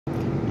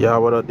Y'all,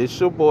 what up? This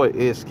your boy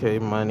SK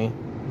Money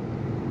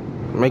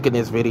making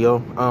this video.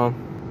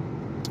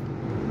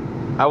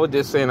 I was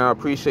just saying I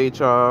appreciate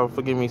y'all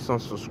for giving me some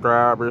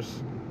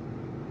subscribers.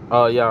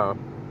 Y'all,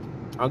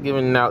 I'm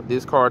giving out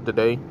this card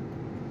today,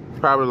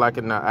 probably like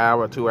in an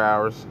hour, 2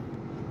 hours.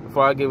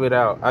 Before I give it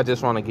out, I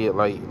just want to get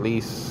like at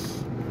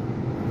least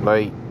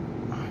like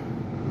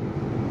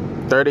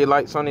 30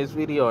 likes on this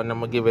video, and I'm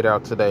gonna give it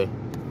out today.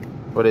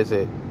 What is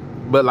it?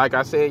 But like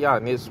I said, y'all,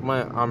 this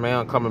month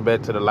I'm coming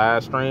back to the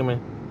live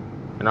streaming.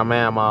 And I'm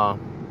gonna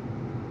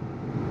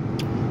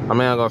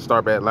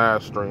start back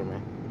live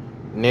streaming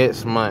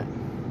next month.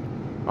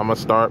 I'm gonna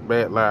start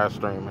back live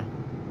streaming.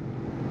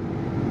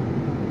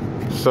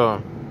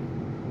 So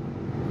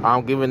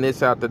I'm giving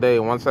this out today.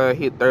 Once I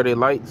hit 30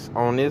 likes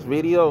on this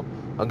video,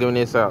 I'm giving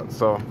this out.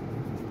 So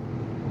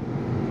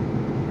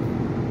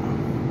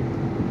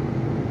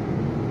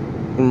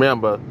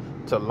remember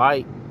to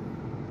like.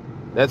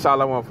 That's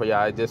all I want for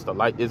y'all, just to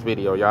like this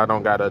video. Y'all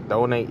don't gotta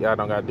donate, y'all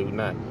don't gotta do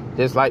nothing.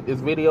 Just like this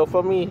video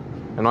for me,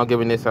 and I'm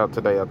giving this out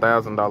today.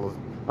 $1,000.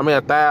 I mean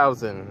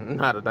 1,000,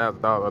 not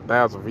 $1,000,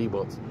 1,000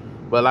 Vbucks.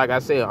 But like I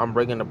said, I'm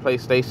bringing the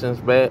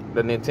PlayStations back,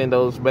 the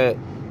Nintendos back,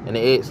 and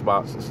the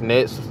Xboxes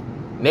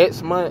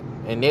next month.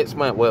 And next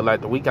month, well, like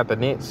the week after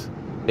next,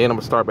 then I'm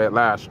gonna start back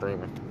live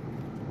streaming.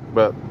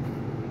 But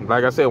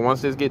like I said,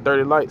 once this get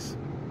 30 likes,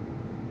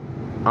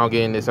 I'm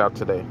getting this out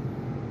today.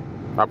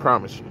 I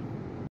promise you.